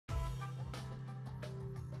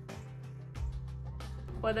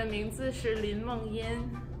我的名字是林梦音，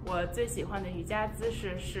我最喜欢的瑜伽姿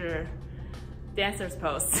势是 dancer's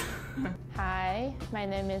pose. Hi, my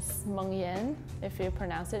name is Mengyin. If you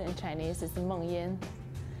pronounce it in Chinese, it's Mengyin.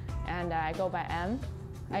 And I go by M.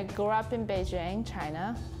 I grew up in Beijing,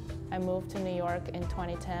 China. I moved to New York in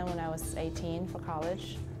 2010 when I was 18 for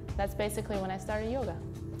college. That's basically when I started yoga.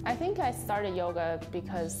 I think I started yoga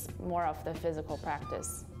because more of the physical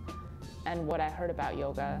practice and what I heard about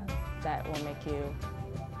yoga that will make you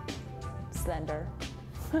slender.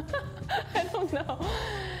 I don't know.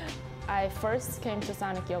 I first came to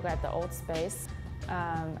Sonic Yoga at the old space.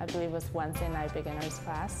 I believe it was Wednesday night beginners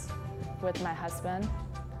class with my husband.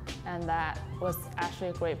 And that was actually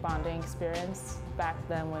a great bonding experience back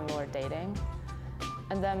then when we were dating.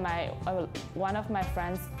 And then one of my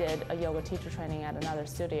friends did a yoga teacher training at another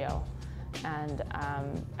studio. And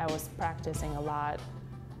I was practicing a lot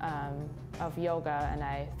of yoga, and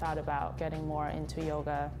I thought about getting more into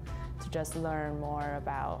yoga to just learn more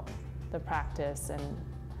about the practice and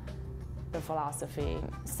the philosophy.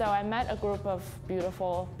 So I met a group of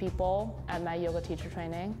beautiful people at my yoga teacher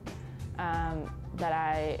training that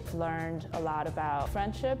I learned a lot about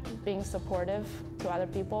friendship, being supportive to other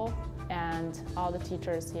people, and all the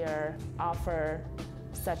teachers here offer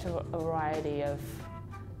such a variety of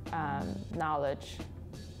knowledge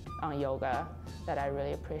on yoga that I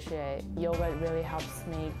really appreciate. Yoga really helps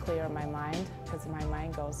me clear my mind because my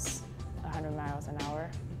mind goes 100 miles an hour.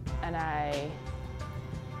 And I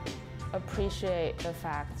appreciate the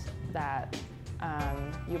fact that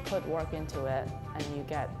you put work into it and you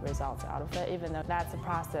get results out of it, even though that's a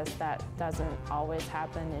process that doesn't always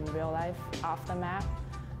happen in real life off the mat,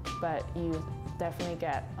 but you definitely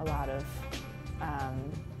get a lot of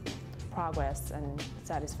progress and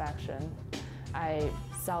satisfaction. I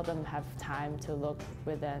seldom have time to look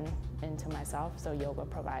within into myself, so yoga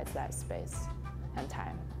provides that space and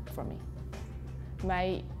time for me.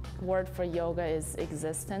 My word for yoga is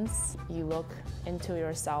existence. You look into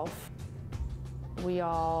yourself. We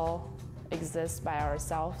all exist by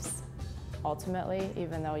ourselves, ultimately,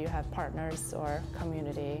 even though you have partners or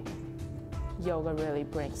community. Yoga really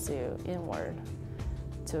brings you inward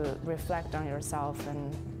to reflect on yourself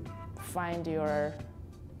and find your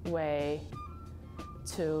way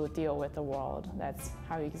to deal with the world. That's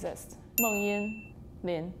how you exist. Mengyin,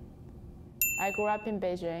 Lin. I grew up in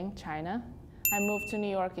Beijing, China. I moved to New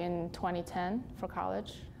York in 2010 for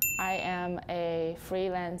college. I am a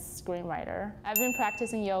freelance screenwriter. I've been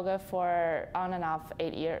practicing yoga for on and off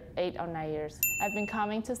 8 or 9 years. I've been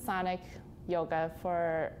coming to Sonic Yoga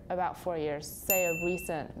for about 4 years. Say a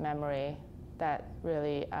recent memory that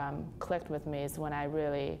really clicked with me is when I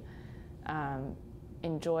really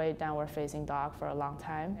enjoyed downward facing dog for a long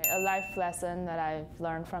time. A life lesson that I've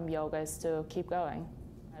learned from yoga is to keep going.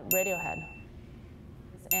 Radiohead.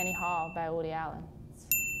 It's Annie Hall by Woody Allen. It's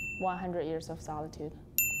 100 Years of Solitude.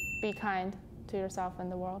 Be kind to yourself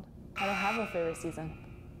and the world. I don't have a favorite season.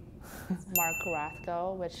 Mark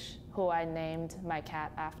Rathko, who I named my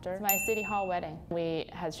cat after. It's my City Hall wedding. We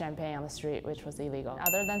had champagne on the street, which was illegal.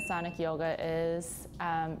 Other than Sonic Yoga is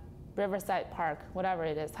Riverside Park, whatever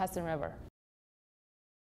it is, Hudson River.